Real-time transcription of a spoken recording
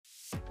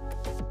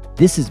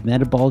This is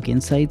Metabolic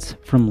Insights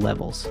from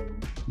Levels,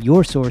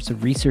 your source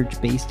of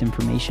research based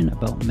information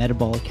about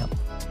metabolic health.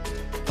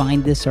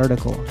 Find this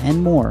article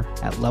and more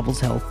at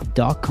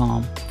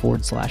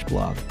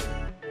levelshealth.com/blog.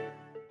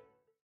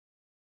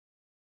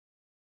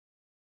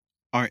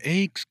 Are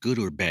eggs good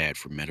or bad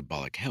for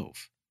metabolic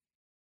health?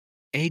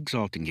 Eggs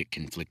often get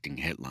conflicting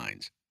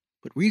headlines,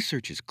 but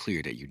research is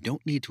clear that you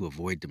don't need to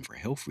avoid them for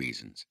health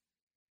reasons.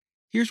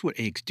 Here's what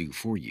eggs do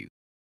for you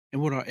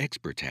and what our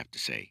experts have to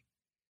say.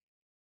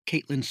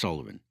 Caitlin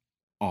Sullivan,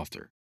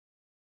 author.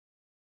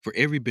 For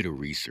every bit of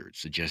research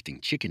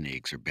suggesting chicken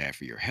eggs are bad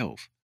for your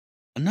health,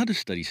 another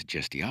study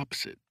suggests the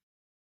opposite.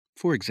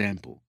 For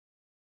example,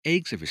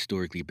 eggs have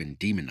historically been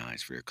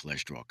demonized for their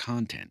cholesterol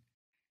content,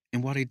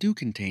 and while they do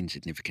contain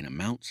significant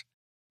amounts,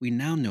 we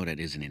now know that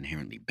isn't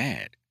inherently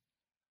bad.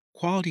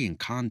 Quality and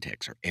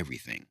context are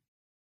everything.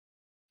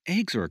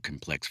 Eggs are a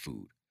complex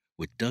food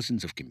with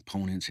dozens of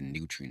components and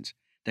nutrients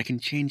that can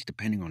change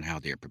depending on how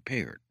they are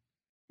prepared,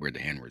 where the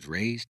hen was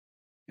raised,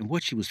 and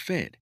what she was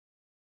fed.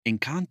 And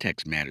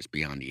context matters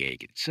beyond the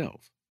egg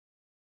itself.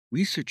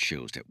 Research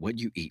shows that what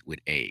you eat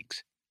with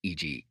eggs,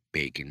 e.g.,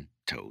 bacon,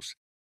 toast,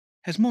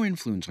 has more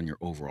influence on your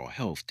overall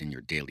health than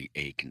your daily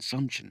egg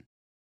consumption.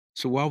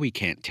 So while we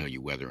can't tell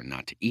you whether or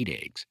not to eat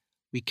eggs,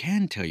 we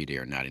can tell you they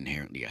are not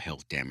inherently a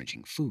health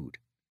damaging food.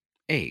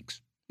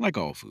 Eggs, like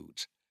all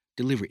foods,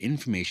 deliver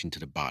information to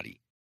the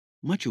body,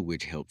 much of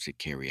which helps it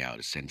carry out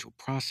essential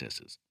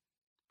processes.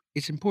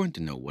 It's important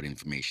to know what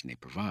information they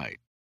provide,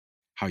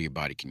 how your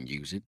body can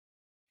use it,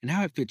 and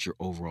how it fits your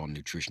overall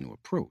nutritional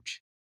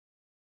approach.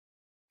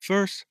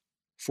 First,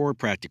 4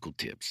 practical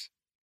tips.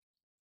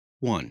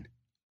 1.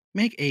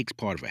 Make eggs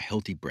part of a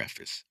healthy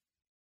breakfast.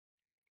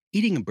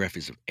 Eating a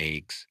breakfast of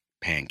eggs,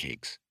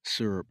 pancakes,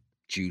 syrup,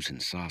 juice,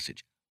 and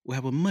sausage will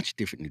have a much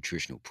different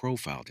nutritional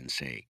profile than,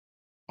 say,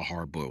 a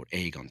hard-boiled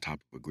egg on top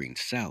of a green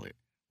salad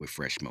with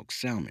fresh smoked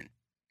salmon.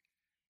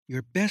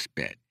 Your best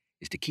bet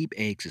is to keep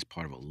eggs as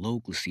part of a low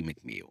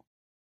glycemic meal,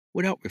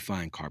 without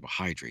refined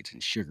carbohydrates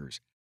and sugars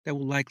that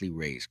will likely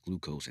raise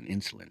glucose and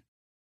insulin.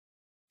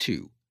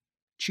 2.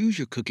 Choose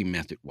your cooking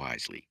method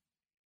wisely.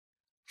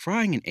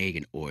 Frying an egg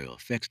in oil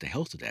affects the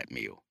health of that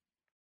meal.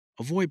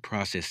 Avoid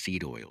processed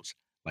seed oils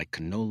like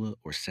canola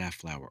or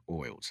safflower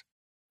oils,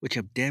 which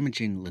have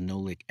damaging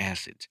linoleic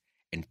acids,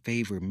 and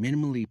favor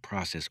minimally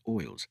processed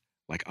oils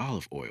like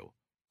olive oil,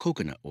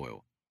 coconut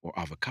oil, or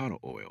avocado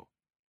oil.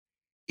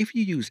 If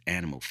you use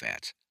animal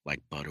fats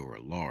like butter or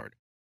lard,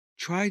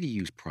 try to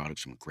use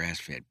products from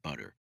grass-fed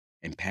butter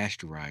and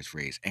pasteurized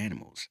raised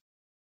animals.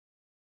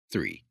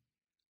 3.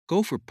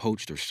 Go for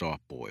poached or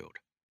soft boiled.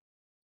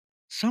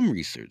 Some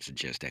research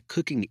suggests that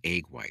cooking the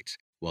egg whites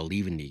while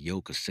leaving the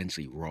yolk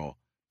essentially raw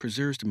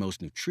preserves the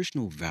most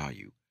nutritional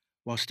value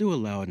while still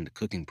allowing the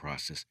cooking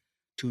process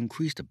to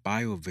increase the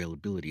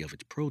bioavailability of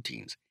its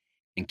proteins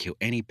and kill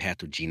any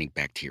pathogenic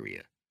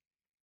bacteria.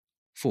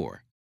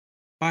 4.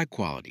 Buy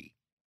quality.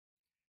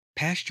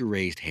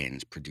 Pasture-raised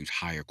hens produce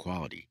higher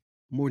quality,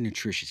 more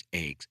nutritious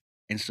eggs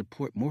and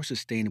support more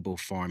sustainable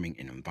farming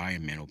and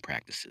environmental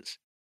practices.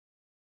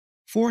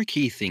 4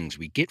 key things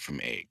we get from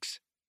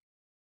eggs.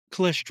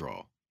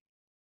 Cholesterol.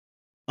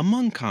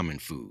 Among common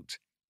foods,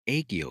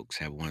 egg yolks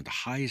have one of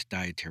the highest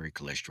dietary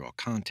cholesterol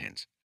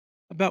contents,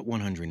 about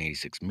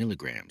 186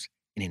 milligrams,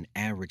 in an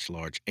average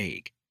large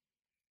egg.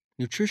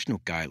 Nutritional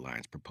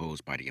guidelines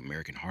proposed by the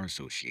American Heart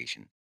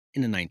Association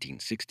in the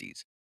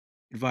 1960s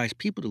advised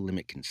people to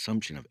limit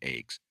consumption of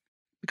eggs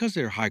because of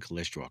their high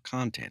cholesterol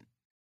content.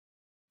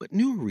 But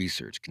newer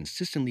research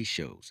consistently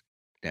shows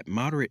that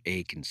moderate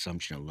egg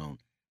consumption alone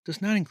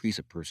does not increase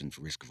a person's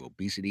risk of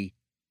obesity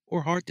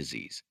or heart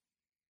disease.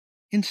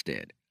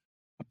 Instead,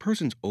 a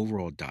person's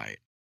overall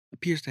diet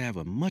appears to have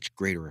a much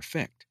greater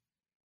effect.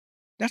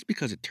 That's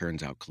because it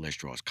turns out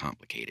cholesterol is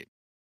complicated.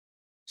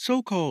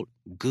 So called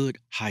good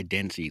high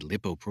density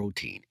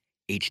lipoprotein,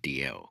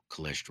 HDL,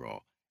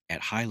 cholesterol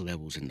at high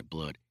levels in the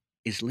blood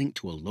is linked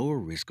to a lower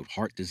risk of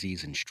heart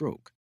disease and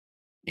stroke.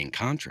 In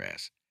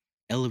contrast,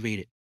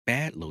 elevated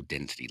bad low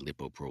density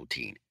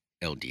lipoprotein,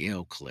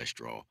 LDL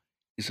cholesterol,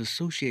 is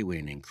associated with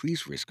an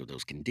increased risk of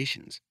those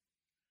conditions.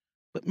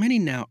 But many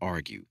now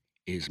argue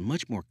it is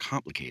much more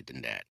complicated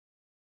than that,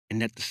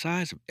 and that the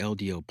size of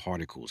LDL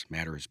particles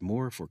matters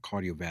more for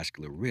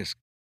cardiovascular risk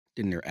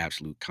than their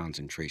absolute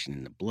concentration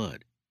in the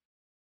blood.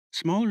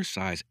 Smaller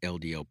size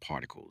LDL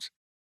particles,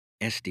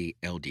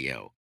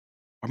 SD-LDL,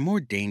 are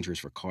more dangerous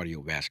for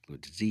cardiovascular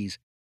disease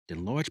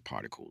than large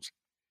particles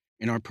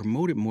and are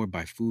promoted more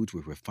by foods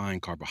with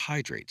refined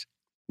carbohydrates,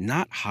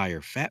 not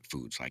higher fat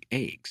foods like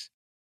eggs.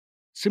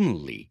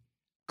 Similarly,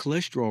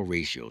 cholesterol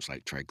ratios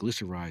like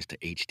triglycerides to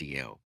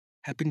HDL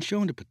have been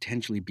shown to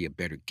potentially be a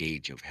better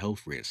gauge of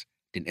health risk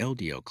than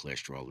LDL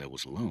cholesterol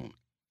levels alone.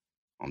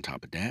 On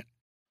top of that,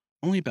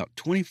 only about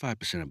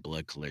 25% of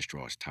blood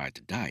cholesterol is tied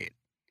to diet,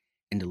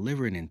 and the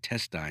liver and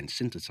intestines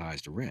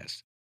synthesize the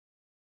rest.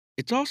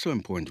 It's also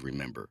important to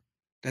remember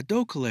that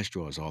though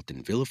cholesterol is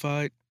often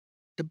vilified,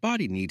 the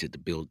body needs it to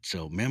build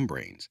cell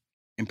membranes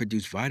and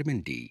produce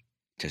vitamin D,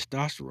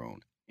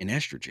 testosterone, and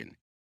estrogen,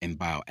 and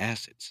bile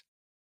acids.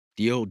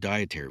 The old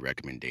dietary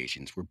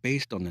recommendations were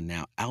based on the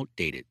now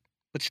outdated,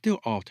 but still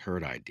oft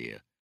heard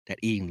idea that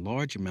eating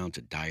large amounts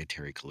of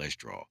dietary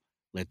cholesterol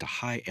led to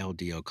high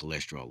LDL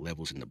cholesterol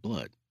levels in the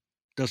blood,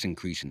 thus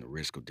increasing the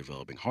risk of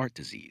developing heart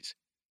disease.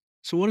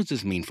 So, what does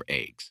this mean for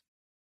eggs?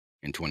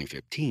 In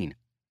 2015,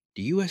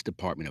 the U.S.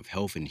 Department of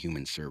Health and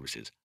Human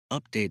Services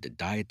updated the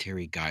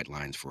dietary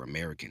guidelines for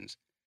Americans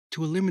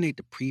to eliminate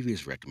the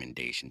previous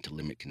recommendation to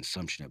limit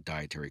consumption of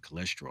dietary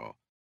cholesterol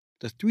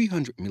to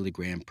 300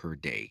 milligram per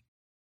day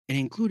and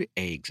included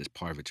eggs as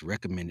part of its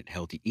recommended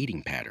healthy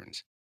eating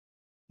patterns.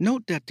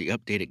 Note that the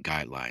updated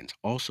guidelines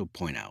also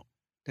point out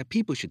that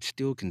people should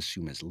still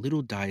consume as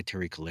little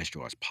dietary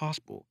cholesterol as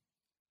possible,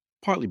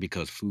 partly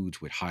because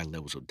foods with high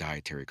levels of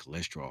dietary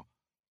cholesterol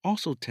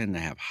also tend to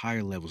have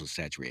higher levels of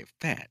saturated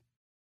fat,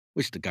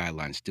 which the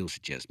guidelines still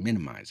suggest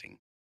minimizing.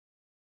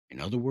 In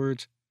other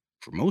words,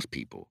 for most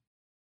people,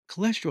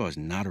 cholesterol is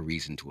not a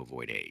reason to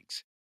avoid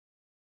eggs.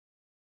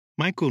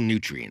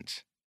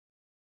 Micronutrients.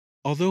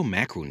 Although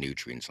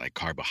macronutrients like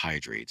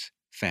carbohydrates,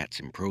 fats,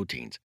 and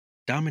proteins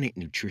dominate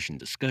nutrition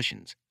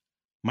discussions,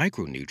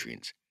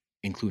 micronutrients,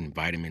 including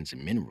vitamins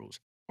and minerals,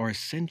 are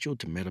essential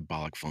to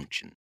metabolic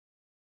function.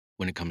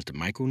 When it comes to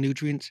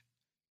micronutrients,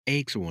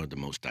 eggs are one of the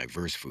most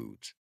diverse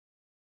foods.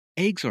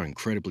 Eggs are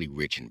incredibly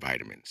rich in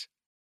vitamins.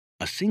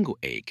 A single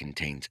egg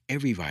contains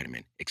every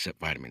vitamin except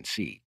vitamin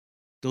C,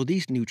 though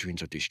these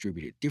nutrients are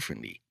distributed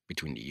differently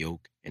between the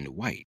yolk and the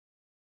white.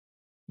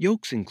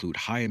 Yolks include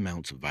high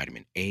amounts of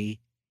vitamin A,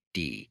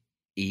 D,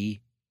 E,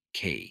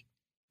 K,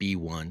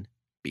 B1,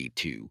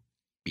 B2,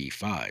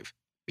 B5,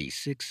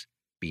 B6,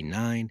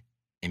 B9,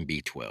 and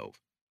B12.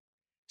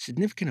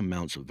 Significant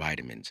amounts of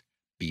vitamins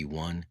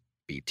B1,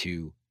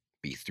 B2,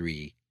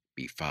 B3,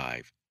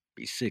 B5,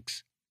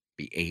 B6,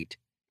 B8,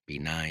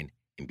 B9,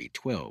 and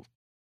B12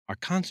 are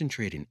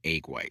concentrated in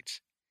egg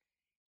whites.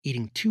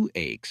 Eating two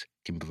eggs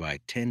can provide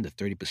 10 to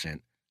 30%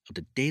 of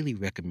the daily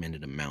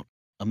recommended amount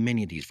of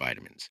many of these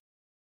vitamins.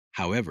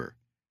 However,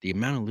 the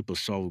amount of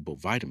liposoluble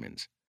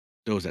vitamins,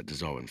 those that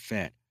dissolve in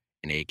fat,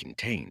 an egg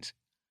contains,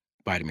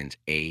 vitamins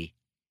A,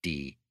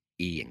 D,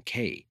 E, and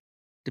K,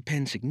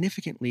 depends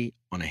significantly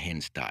on a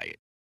hen's diet.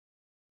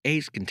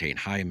 Eggs contain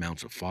high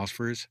amounts of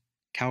phosphorus,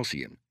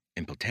 calcium,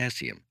 and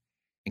potassium,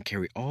 and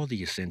carry all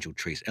the essential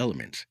trace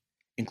elements,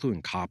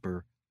 including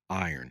copper,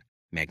 iron,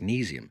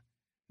 magnesium,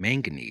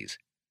 manganese,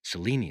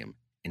 selenium,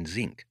 and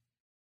zinc.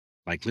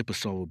 Like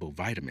liposoluble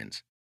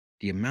vitamins,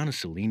 the amount of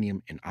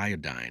selenium and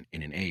iodine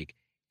in an egg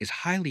is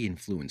highly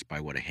influenced by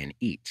what a hen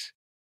eats.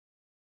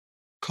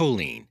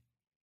 Choline.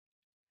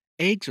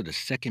 Eggs are the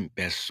second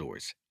best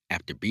source,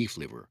 after beef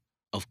liver,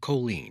 of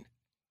choline,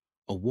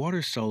 a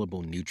water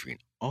soluble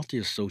nutrient often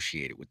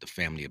associated with the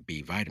family of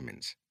B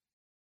vitamins.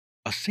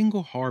 A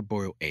single hard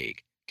boiled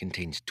egg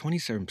contains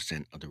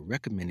 27% of the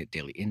recommended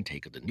daily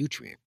intake of the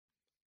nutrient,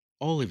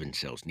 all living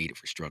cells needed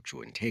for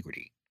structural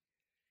integrity.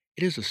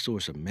 It is a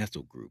source of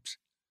methyl groups,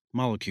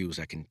 molecules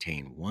that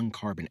contain one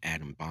carbon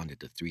atom bonded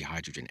to three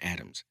hydrogen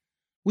atoms,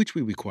 which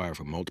we require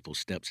for multiple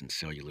steps in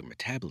cellular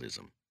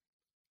metabolism.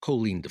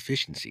 Choline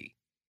deficiency,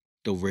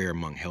 though rare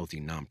among healthy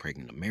non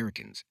pregnant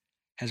Americans,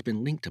 has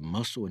been linked to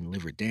muscle and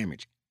liver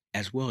damage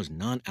as well as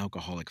non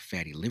alcoholic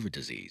fatty liver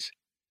disease.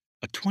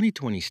 A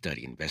 2020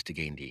 study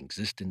investigating the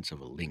existence of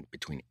a link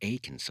between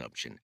egg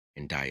consumption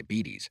and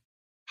diabetes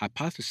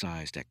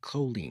hypothesized that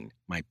choline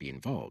might be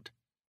involved.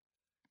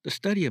 The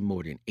study of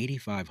more than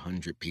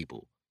 8,500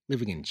 people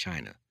living in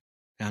China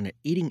found that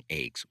eating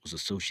eggs was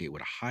associated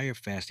with a higher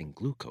fasting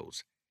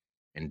glucose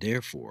and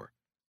therefore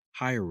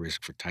higher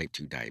risk for type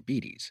 2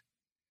 diabetes.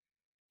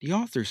 The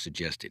authors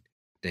suggested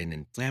that an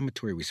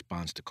inflammatory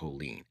response to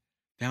choline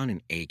found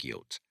in egg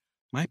yolks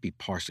might be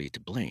partially to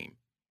blame.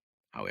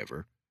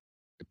 However,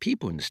 the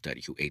people in the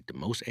study who ate the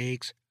most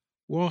eggs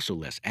were also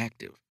less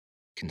active,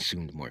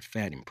 consumed more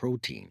fat and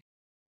protein,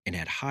 and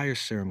had higher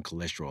serum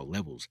cholesterol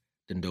levels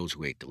than those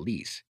who ate the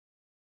least.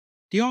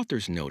 The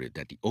authors noted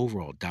that the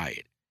overall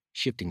diet,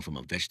 shifting from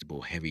a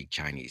vegetable heavy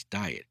Chinese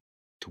diet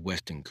to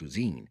Western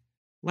cuisine,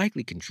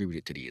 likely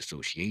contributed to the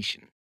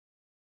association.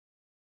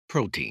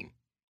 Protein.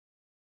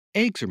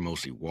 Eggs are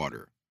mostly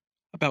water,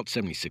 about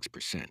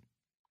 76%,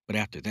 but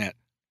after that,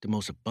 the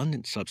most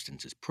abundant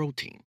substance is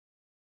protein.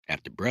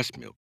 After breast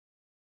milk,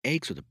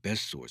 eggs are the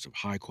best source of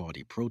high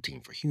quality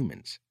protein for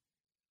humans.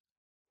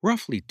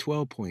 Roughly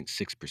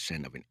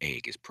 12.6% of an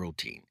egg is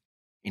protein,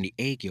 and the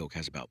egg yolk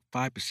has about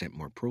 5%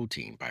 more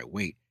protein by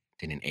weight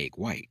than an egg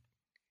white.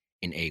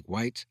 In egg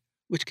whites,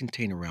 which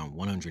contain around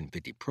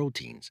 150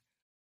 proteins,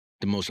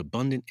 the most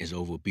abundant is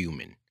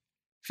ovalbumin,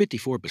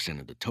 54%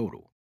 of the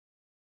total.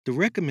 The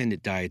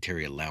recommended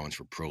dietary allowance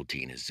for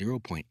protein is zero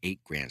point 0.8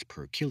 grams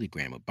per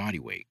kilogram of body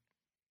weight.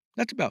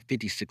 That's about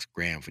 56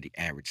 grams for the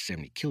average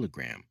 70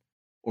 kilogram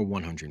or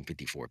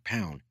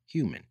 154-pound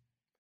human.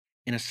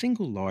 And a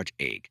single large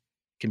egg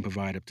can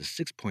provide up to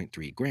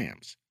 6.3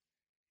 grams.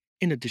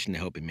 In addition to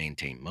helping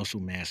maintain muscle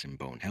mass and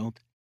bone health,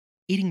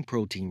 eating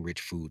protein rich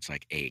foods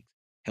like eggs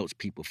helps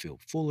people feel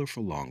fuller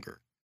for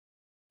longer,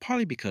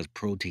 partly because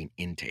protein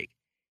intake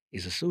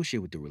is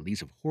associated with the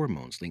release of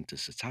hormones linked to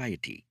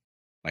satiety.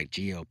 like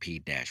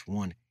GLP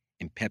 1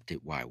 and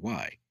peptide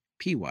YY,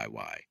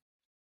 PYY.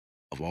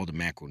 Of all the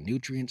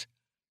macronutrients,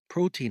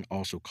 protein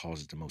also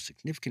causes the most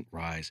significant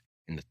rise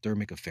in the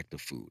thermic effect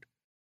of food,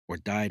 or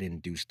diet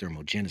induced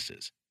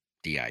thermogenesis,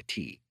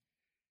 DIT,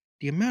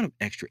 the amount of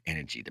extra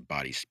energy the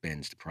body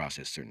spends to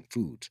process certain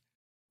foods,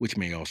 which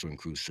may also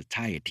include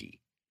satiety.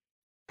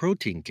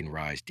 Protein can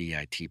rise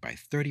DIT by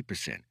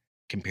 30%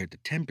 compared to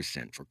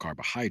 10% for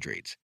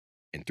carbohydrates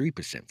and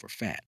 3% for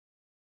fat.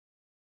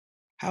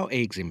 How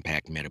eggs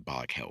impact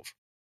metabolic health.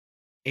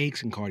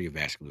 Eggs and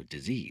cardiovascular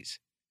disease.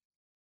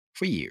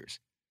 For years,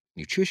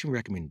 nutrition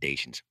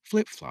recommendations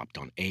flip flopped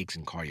on eggs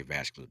and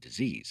cardiovascular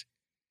disease,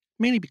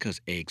 mainly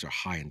because eggs are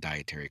high in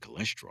dietary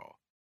cholesterol.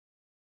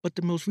 But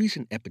the most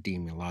recent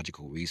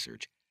epidemiological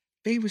research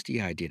favors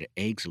the idea that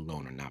eggs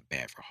alone are not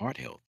bad for heart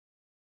health.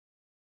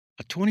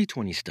 A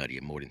 2020 study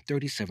of more than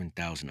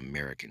 37,000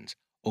 Americans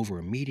over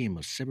a median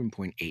of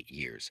 7.8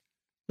 years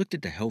looked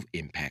at the health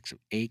impacts of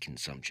egg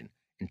consumption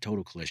and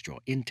total cholesterol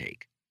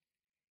intake.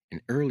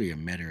 An earlier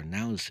meta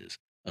analysis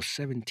of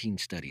 17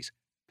 studies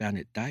found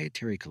that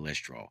dietary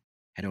cholesterol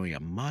had only a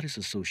modest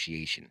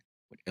association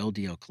with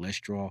LDL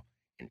cholesterol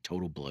and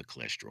total blood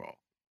cholesterol.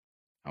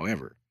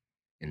 However,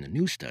 in the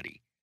new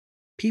study,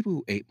 people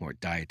who ate more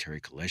dietary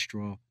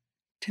cholesterol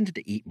tended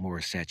to eat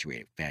more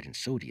saturated fat and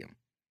sodium.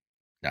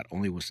 Not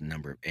only was the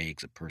number of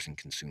eggs a person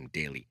consumed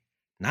daily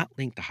not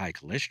linked to high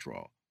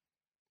cholesterol,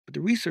 but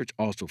the research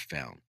also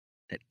found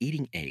that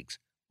eating eggs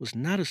was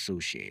not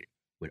associated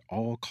with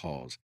all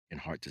cause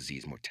and heart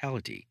disease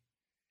mortality.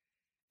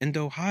 And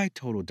though high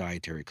total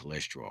dietary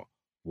cholesterol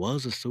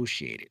was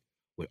associated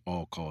with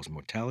all cause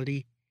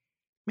mortality,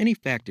 many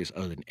factors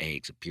other than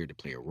eggs appeared to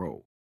play a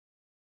role.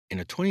 In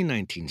a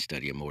 2019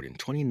 study of more than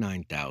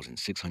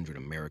 29,600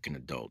 American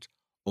adults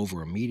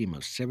over a median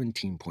of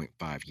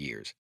 17.5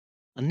 years,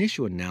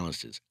 initial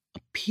analysis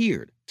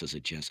appeared to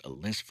suggest a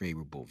less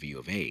favorable view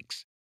of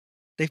eggs.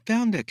 They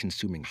found that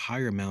consuming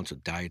higher amounts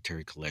of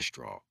dietary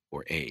cholesterol,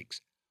 or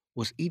eggs,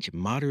 was each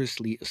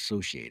moderately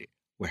associated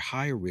with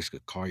higher risk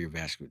of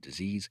cardiovascular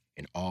disease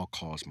and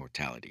all-cause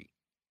mortality.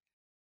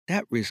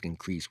 That risk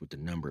increased with the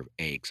number of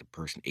eggs a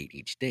person ate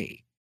each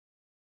day,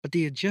 but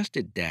the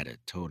adjusted data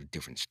told a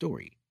different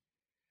story.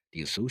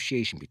 The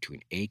association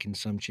between egg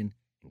consumption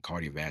and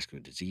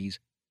cardiovascular disease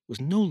was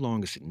no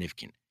longer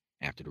significant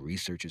after the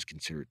researchers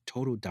considered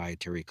total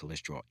dietary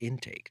cholesterol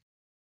intake.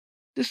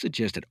 This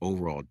suggests that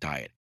overall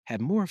diet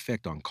had more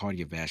effect on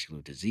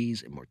cardiovascular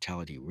disease and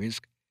mortality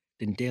risk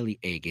than daily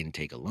egg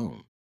intake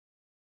alone.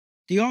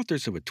 The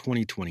authors of a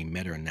 2020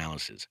 meta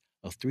analysis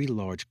of three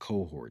large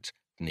cohorts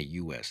from the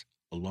US,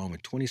 along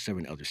with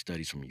 27 other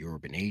studies from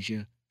Europe and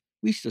Asia,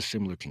 reached a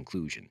similar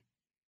conclusion.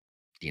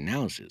 The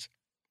analysis,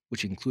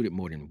 which included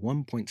more than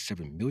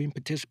 1.7 million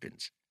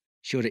participants,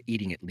 showed that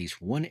eating at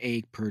least one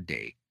egg per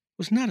day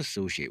was not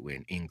associated with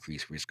an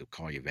increased risk of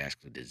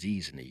cardiovascular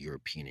disease in the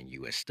European and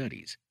US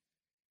studies.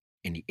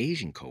 In the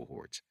Asian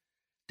cohorts,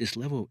 this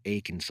level of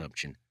egg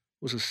consumption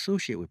was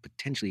associated with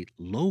potentially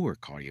lower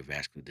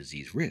cardiovascular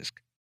disease risk,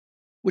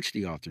 which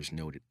the authors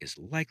noted is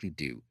likely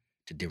due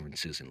to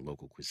differences in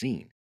local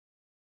cuisine.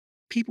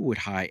 People with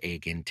high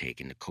egg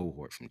intake in the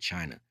cohort from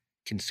China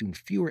consumed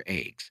fewer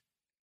eggs,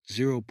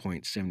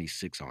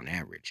 0.76 on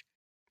average,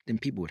 than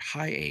people with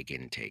high egg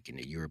intake in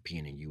the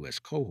European and US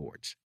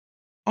cohorts.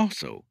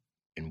 Also,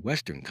 in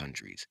Western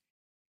countries,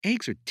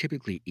 eggs are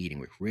typically eaten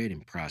with red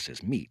and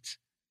processed meats,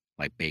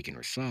 like bacon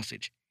or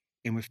sausage,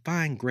 and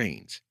refined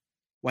grains,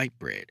 white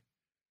bread,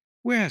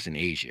 whereas in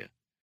Asia,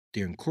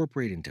 they're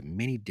incorporated into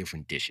many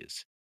different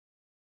dishes.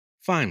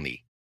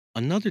 Finally,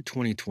 another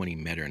 2020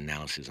 meta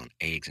analysis on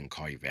eggs and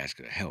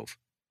cardiovascular health,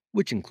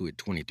 which included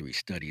 23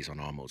 studies on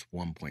almost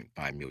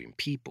 1.5 million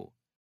people,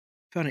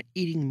 found that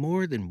eating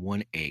more than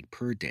one egg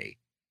per day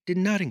did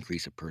not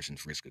increase a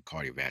person's risk of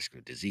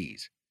cardiovascular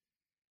disease.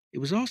 It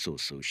was also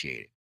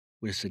associated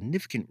with a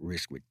significant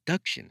risk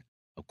reduction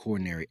of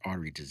coronary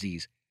artery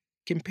disease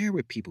compared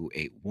with people who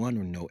ate one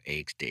or no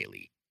eggs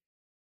daily.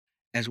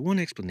 As one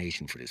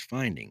explanation for this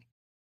finding,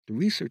 the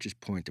researchers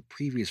point to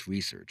previous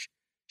research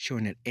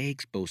showing that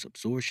eggs boast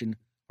absorption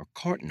or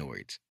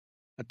carotenoids,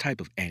 a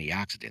type of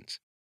antioxidants,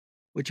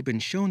 which have been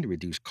shown to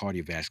reduce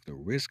cardiovascular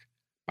risk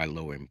by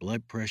lowering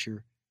blood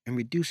pressure and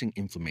reducing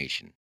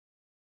inflammation.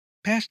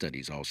 Past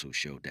studies also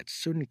showed that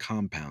certain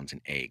compounds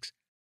in eggs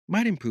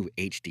might improve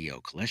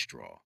HDL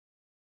cholesterol.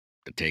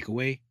 The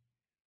takeaway?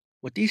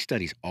 What these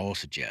studies all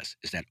suggest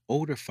is that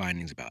older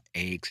findings about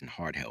eggs and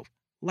heart health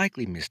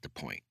likely missed the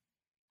point.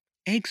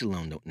 Eggs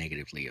alone don't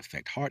negatively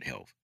affect heart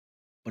health,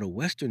 but a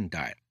Western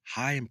diet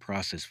high in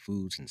processed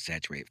foods and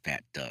saturated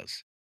fat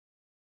does.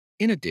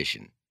 In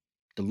addition,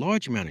 the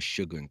large amount of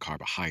sugar and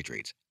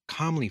carbohydrates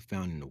commonly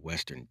found in the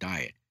Western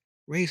diet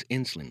raise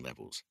insulin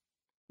levels,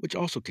 which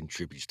also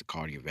contributes to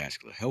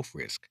cardiovascular health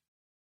risk.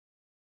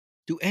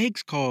 Do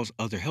eggs cause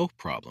other health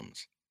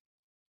problems?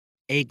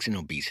 Eggs and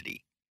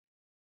obesity.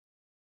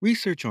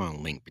 Research on a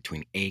link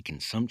between egg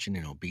consumption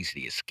and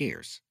obesity is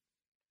scarce.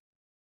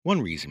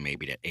 One reason may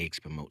be that eggs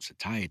promote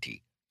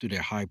satiety through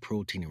their high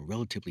protein and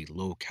relatively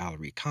low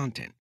calorie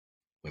content.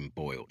 when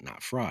boiled,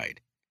 not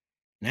fried,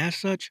 and as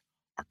such,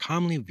 are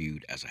commonly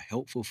viewed as a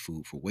helpful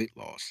food for weight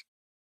loss.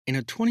 In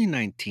a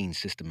 2019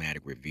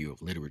 systematic review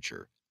of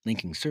literature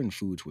linking certain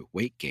foods with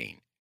weight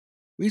gain,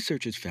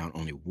 researchers found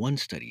only one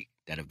study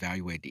that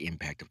evaluated the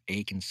impact of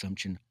egg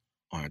consumption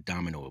on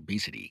abdominal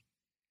obesity.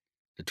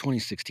 The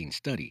 2016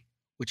 study,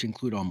 which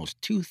included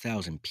almost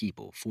 2,000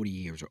 people 40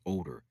 years or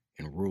older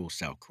in rural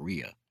South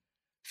Korea,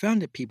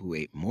 found that people who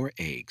ate more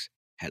eggs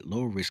had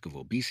lower risk of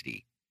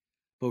obesity.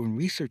 But when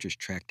researchers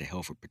tracked the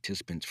health of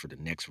participants for the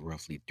next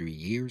roughly 3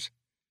 years,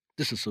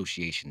 this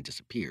association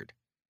disappeared.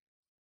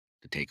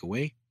 The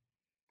takeaway?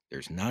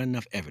 There's not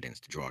enough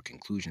evidence to draw a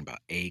conclusion about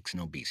eggs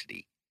and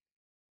obesity.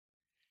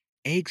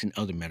 Eggs and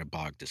other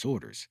metabolic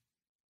disorders.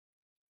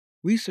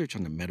 Research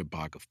on the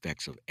metabolic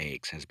effects of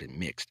eggs has been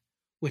mixed,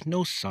 with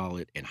no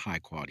solid and high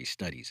quality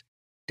studies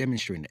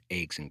demonstrating that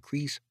eggs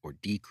increase or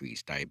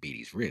decrease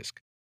diabetes risk.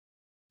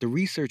 The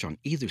research on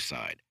either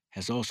side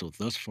has also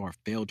thus far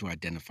failed to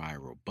identify a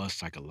robust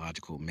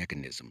psychological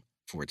mechanism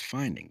for its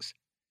findings.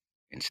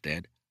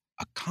 Instead,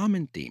 a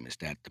common theme is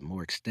that the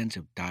more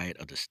extensive diet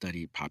of the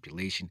studied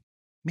population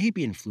may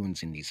be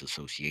influencing these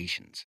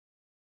associations.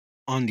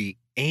 On the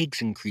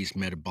eggs increase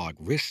metabolic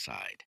risk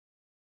side,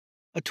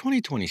 a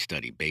 2020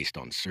 study based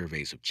on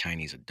surveys of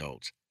Chinese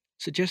adults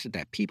suggested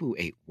that people who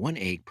ate one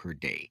egg per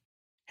day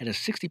had a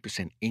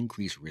 60%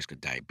 increased risk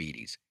of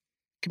diabetes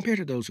compared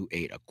to those who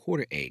ate a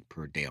quarter egg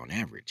per day on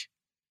average.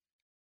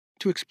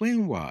 To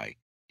explain why,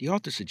 the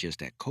author suggests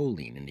that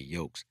choline in the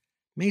yolks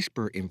may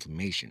spur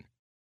inflammation,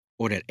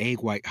 or that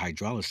egg white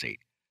hydrolysate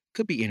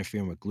could be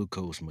interfering with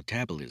glucose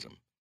metabolism.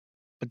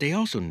 But they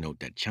also note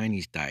that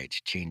Chinese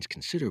diets change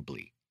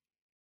considerably,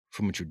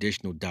 from a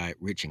traditional diet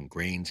rich in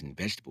grains and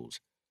vegetables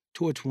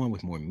towards one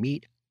with more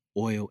meat,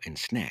 oil, and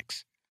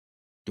snacks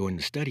during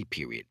the study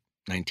period,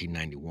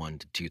 1991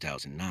 to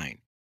 2009,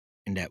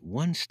 and that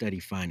one study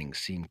findings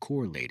seem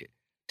correlated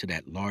to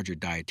that larger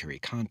dietary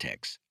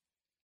context.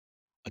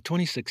 A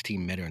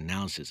 2016 meta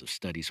analysis of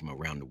studies from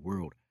around the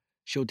world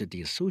showed that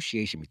the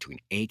association between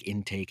egg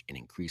intake and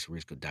increased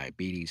risk of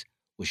diabetes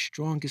was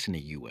strongest in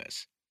the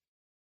US.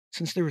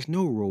 Since there is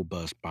no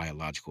robust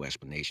biological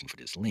explanation for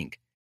this link,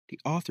 the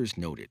authors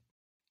noted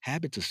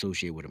habits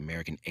associated with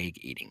American egg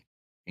eating,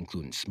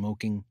 including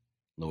smoking,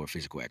 lower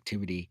physical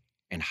activity,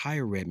 and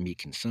higher red meat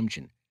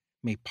consumption,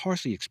 may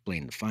partially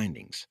explain the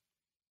findings.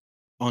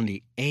 On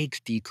the eggs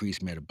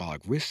decreased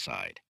metabolic risk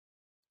side,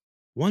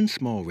 one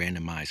small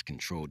randomized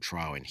controlled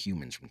trial in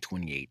humans from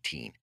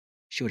 2018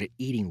 showed that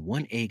eating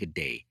one egg a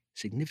day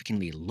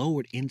significantly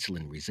lowered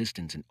insulin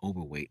resistance in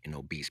overweight and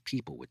obese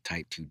people with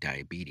type 2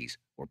 diabetes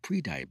or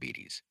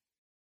prediabetes.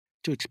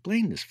 To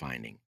explain this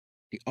finding,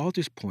 the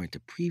authors point to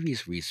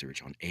previous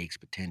research on eggs'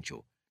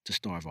 potential to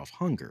starve off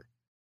hunger,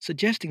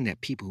 suggesting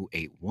that people who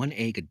ate one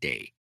egg a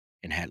day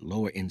and had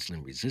lower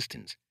insulin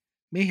resistance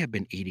may have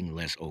been eating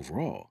less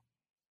overall.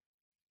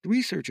 The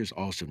researchers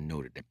also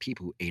noted that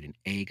people who ate an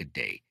egg a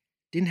day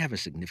didn't have a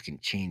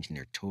significant change in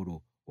their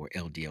total or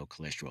LDL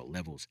cholesterol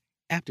levels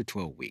after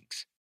 12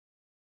 weeks.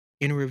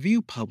 In a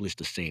review published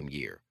the same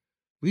year,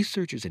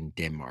 researchers in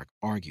Denmark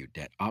argued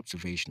that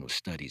observational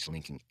studies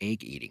linking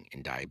egg eating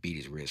and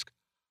diabetes risk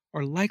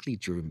are likely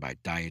driven by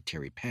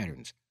dietary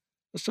patterns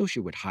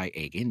associated with high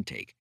egg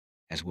intake,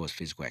 as well as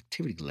physical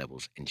activity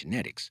levels and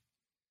genetics.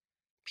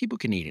 People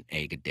can eat an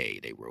egg a day,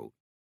 they wrote,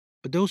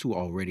 but those who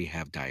already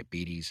have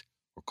diabetes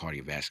or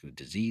cardiovascular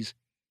disease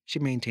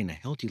should maintain a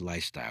healthy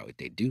lifestyle if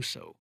they do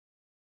so.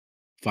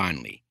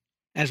 Finally,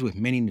 as with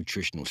many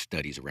nutritional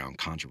studies around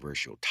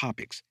controversial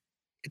topics,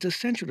 it's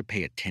essential to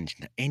pay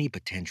attention to any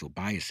potential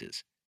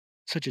biases,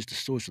 such as the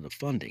source of the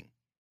funding,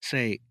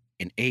 say,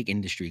 an egg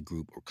industry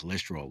group or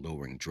cholesterol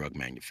lowering drug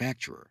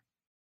manufacturer.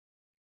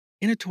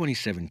 In a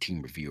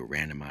 2017 review of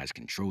randomized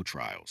control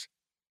trials,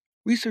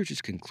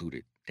 researchers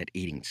concluded that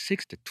eating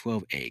 6 to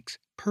 12 eggs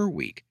per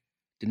week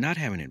did not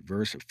have an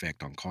adverse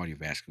effect on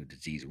cardiovascular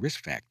disease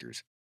risk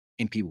factors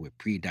in people with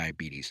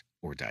prediabetes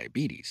or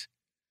diabetes.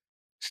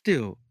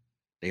 Still,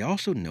 they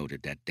also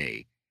noted that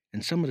they,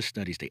 and some of the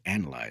studies they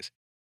analyzed,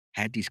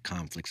 had these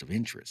conflicts of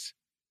interest.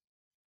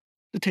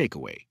 The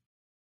takeaway: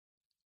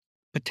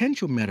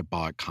 potential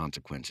metabolic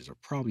consequences are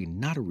probably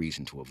not a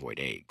reason to avoid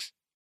eggs.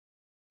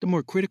 The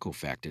more critical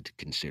factor to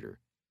consider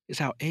is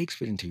how eggs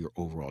fit into your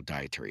overall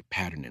dietary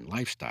pattern and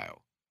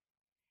lifestyle.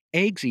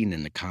 Eggs eaten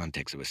in the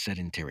context of a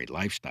sedentary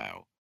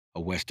lifestyle,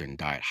 a Western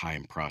diet high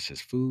in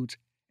processed foods,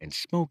 and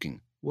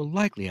smoking will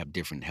likely have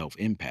different health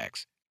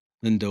impacts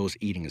than those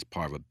eating as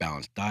part of a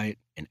balanced diet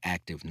and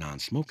active non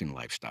smoking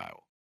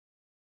lifestyle.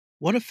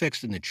 What affects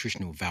the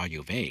nutritional value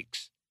of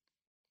eggs?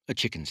 A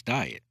chicken's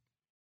diet.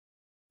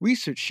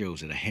 Research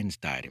shows that a hen's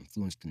diet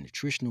influences the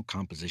nutritional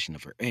composition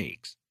of her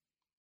eggs.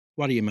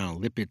 While the amount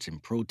of lipids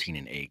and protein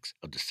in eggs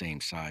of the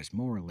same size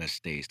more or less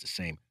stays the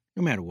same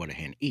no matter what a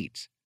hen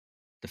eats,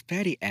 the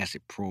fatty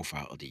acid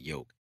profile of the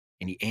yolk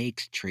and the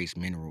egg's trace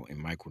mineral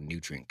and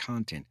micronutrient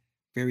content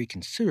vary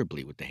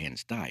considerably with the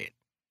hen's diet.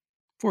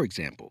 For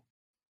example,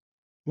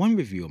 one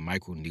review of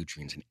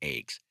micronutrients in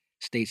eggs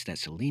states that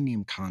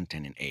selenium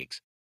content in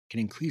eggs can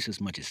increase as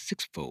much as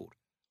sixfold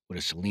with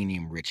a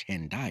selenium-rich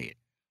hen diet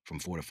from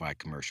fortified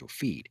commercial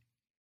feed.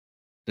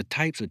 The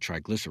types of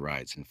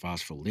triglycerides and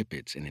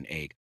phospholipids in an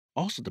egg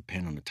also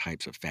depend on the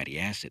types of fatty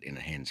acid in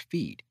a hen's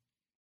feed.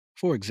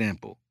 For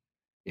example,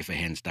 if a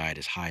hen's diet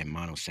is high in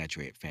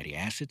monosaturated fatty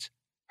acids,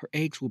 her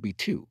eggs will be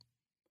too.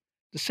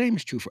 The same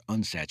is true for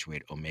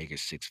unsaturated omega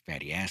 6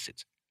 fatty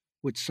acids,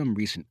 which some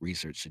recent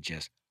research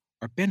suggests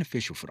are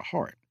beneficial for the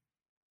heart.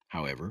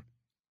 However,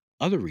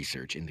 other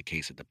research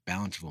indicates that the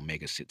balance of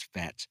omega 6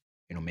 fats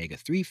and omega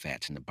 3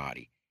 fats in the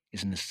body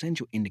is an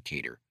essential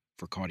indicator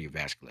for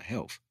cardiovascular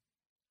health.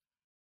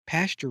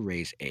 Pasture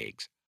raised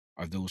eggs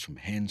are those from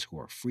hens who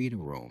are free to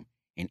roam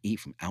and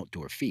eat from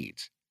outdoor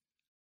feeds.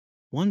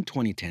 One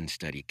 2010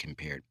 study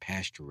compared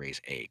pasture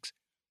raised eggs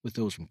with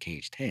those from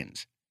caged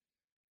hens.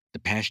 The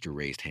pasture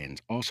raised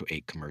hens also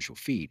ate commercial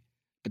feed,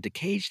 but the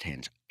caged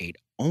hens ate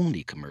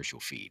only commercial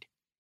feed.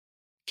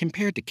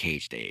 Compared to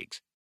caged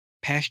eggs,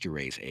 pasture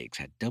raised eggs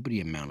had double the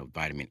amount of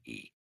vitamin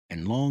E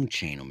and long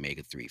chain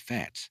omega 3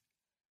 fats,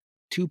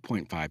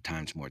 2.5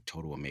 times more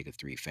total omega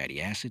 3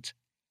 fatty acids,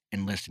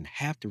 and less than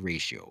half the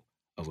ratio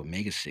of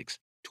omega 6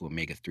 to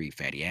omega 3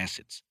 fatty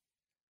acids.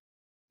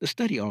 The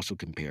study also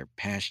compared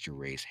pasture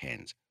raised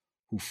hens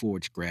who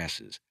foraged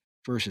grasses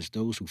versus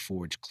those who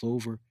foraged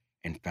clover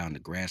and found the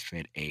grass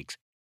fed eggs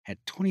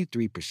had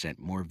 23%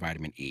 more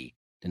vitamin E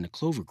than the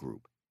clover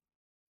group.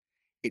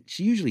 It's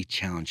usually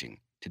challenging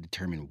to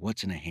determine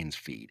what's in a hen's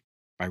feed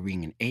by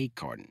reading an egg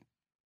carton.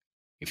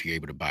 If you're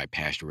able to buy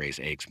pasture raised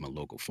eggs from a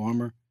local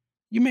farmer,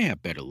 you may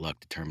have better luck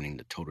determining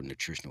the total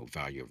nutritional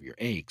value of your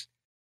eggs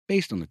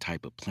based on the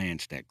type of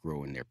plants that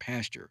grow in their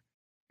pasture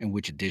and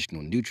which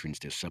additional nutrients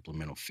their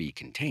supplemental feed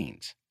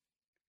contains.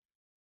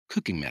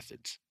 Cooking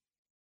methods.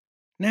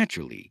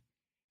 Naturally,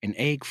 an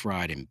egg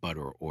fried in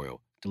butter or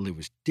oil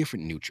delivers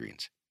different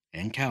nutrients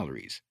and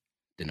calories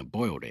than a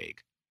boiled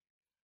egg.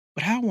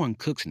 But how one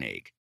cooks an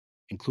egg,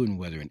 including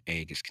whether an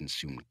egg is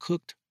consumed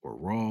cooked or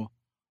raw,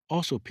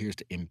 also appears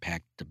to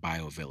impact the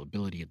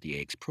bioavailability of the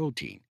egg's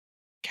protein,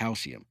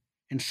 calcium,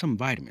 and some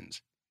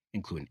vitamins,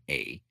 including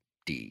A,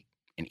 D,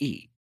 and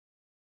E.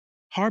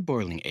 Hard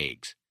boiling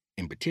eggs,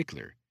 in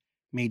particular,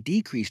 may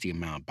decrease the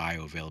amount of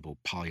bioavailable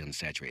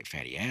polyunsaturated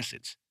fatty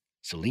acids,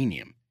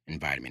 selenium, and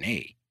vitamin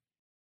A.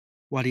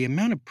 While the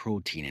amount of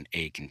protein an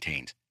egg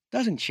contains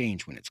doesn't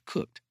change when it's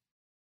cooked,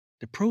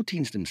 the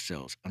proteins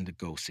themselves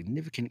undergo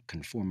significant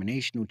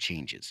conformational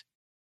changes,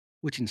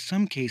 which in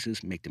some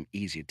cases make them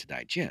easier to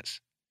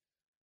digest.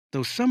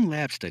 Though some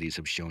lab studies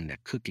have shown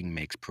that cooking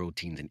makes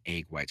proteins in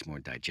egg whites more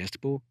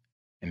digestible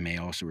and may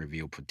also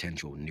reveal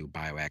potential new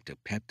bioactive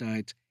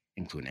peptides,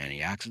 including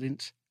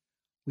antioxidants,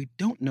 we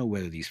don't know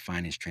whether these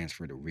findings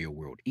transfer to real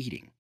world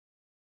eating.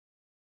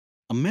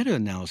 A meta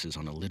analysis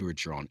on the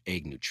literature on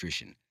egg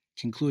nutrition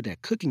concluded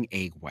that cooking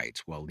egg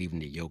whites while leaving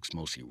the yolks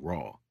mostly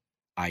raw,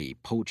 i.e.,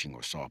 poaching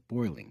or soft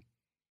boiling,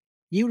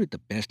 yielded the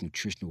best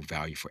nutritional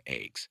value for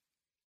eggs.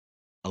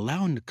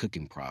 Allowing the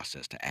cooking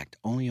process to act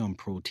only on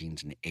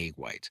proteins in the egg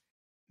whites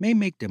may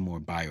make them more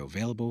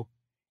bioavailable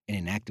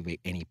and inactivate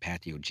any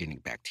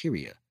pathogenic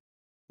bacteria,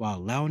 while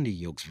allowing the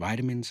yolk's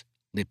vitamins,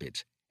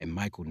 lipids, and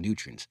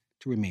micronutrients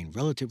to remain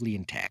relatively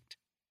intact.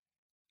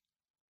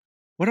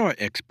 What do our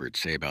experts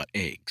say about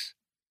eggs?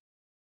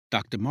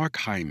 Dr. Mark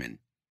Hyman,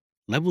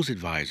 Levels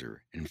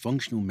advisor and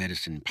functional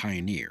medicine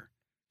pioneer,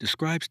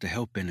 describes the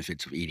health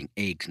benefits of eating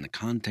eggs in the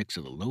context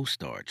of a low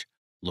starch,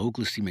 low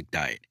glycemic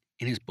diet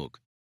in his book,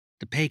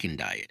 The Pagan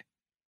Diet.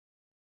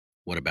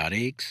 What about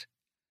eggs?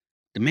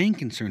 The main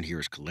concern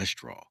here is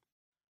cholesterol,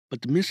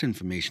 but the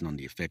misinformation on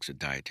the effects of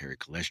dietary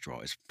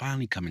cholesterol is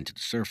finally coming to the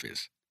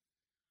surface.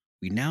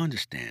 We now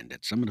understand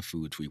that some of the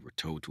foods we were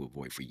told to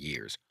avoid for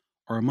years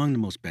are among the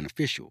most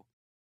beneficial.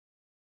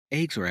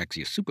 Eggs are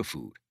actually a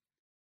superfood.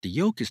 The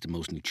yolk is the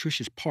most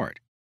nutritious part,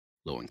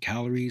 low in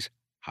calories,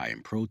 high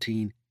in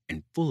protein,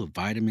 and full of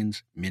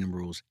vitamins,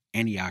 minerals,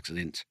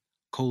 antioxidants,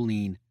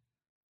 choline,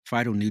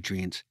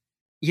 phytonutrients.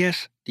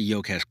 Yes, the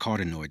yolk has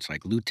carotenoids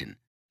like lutein.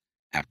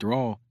 After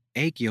all,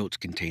 egg yolks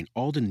contain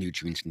all the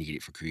nutrients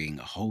needed for creating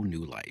a whole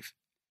new life.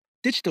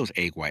 Ditch those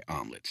egg white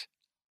omelets.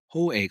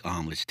 Whole egg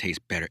omelets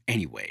taste better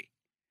anyway.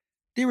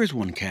 There is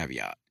one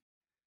caveat.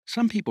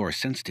 Some people are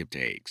sensitive to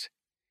eggs.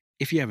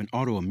 If you have an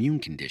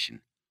autoimmune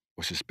condition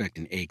or suspect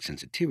an egg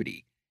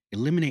sensitivity,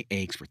 eliminate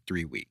eggs for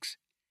 3 weeks.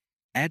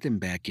 Add them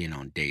back in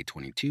on day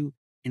 22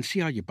 and see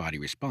how your body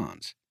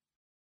responds.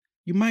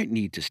 You might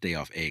need to stay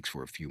off eggs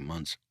for a few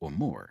months or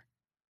more.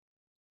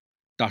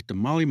 Dr.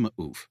 Molly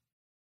Maouf,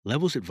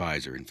 Levels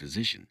advisor and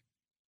physician.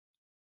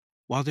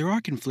 While there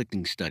are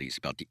conflicting studies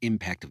about the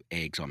impact of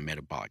eggs on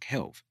metabolic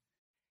health,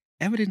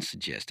 evidence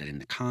suggests that in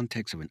the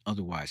context of an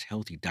otherwise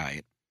healthy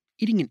diet,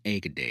 eating an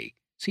egg a day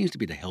seems to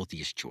be the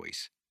healthiest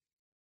choice.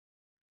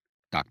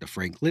 Dr.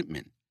 Frank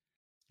Lipman,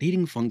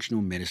 leading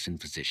functional medicine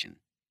physician.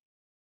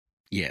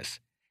 Yes,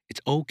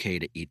 it's okay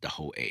to eat the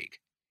whole egg,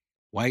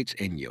 whites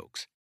and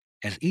yolks,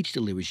 as each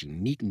delivers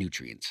unique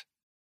nutrients.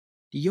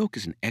 The yolk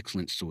is an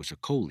excellent source of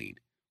choline,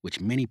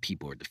 which many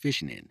people are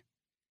deficient in.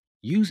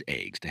 Use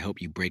eggs to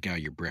help you break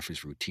out your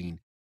breakfast routine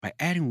by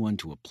adding one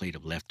to a plate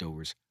of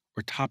leftovers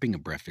or topping a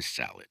breakfast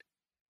salad.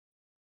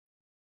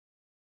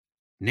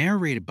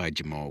 Narrated by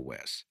Jamal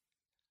West.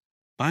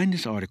 Find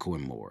this article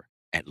and more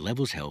at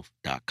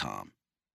levelshealth.com.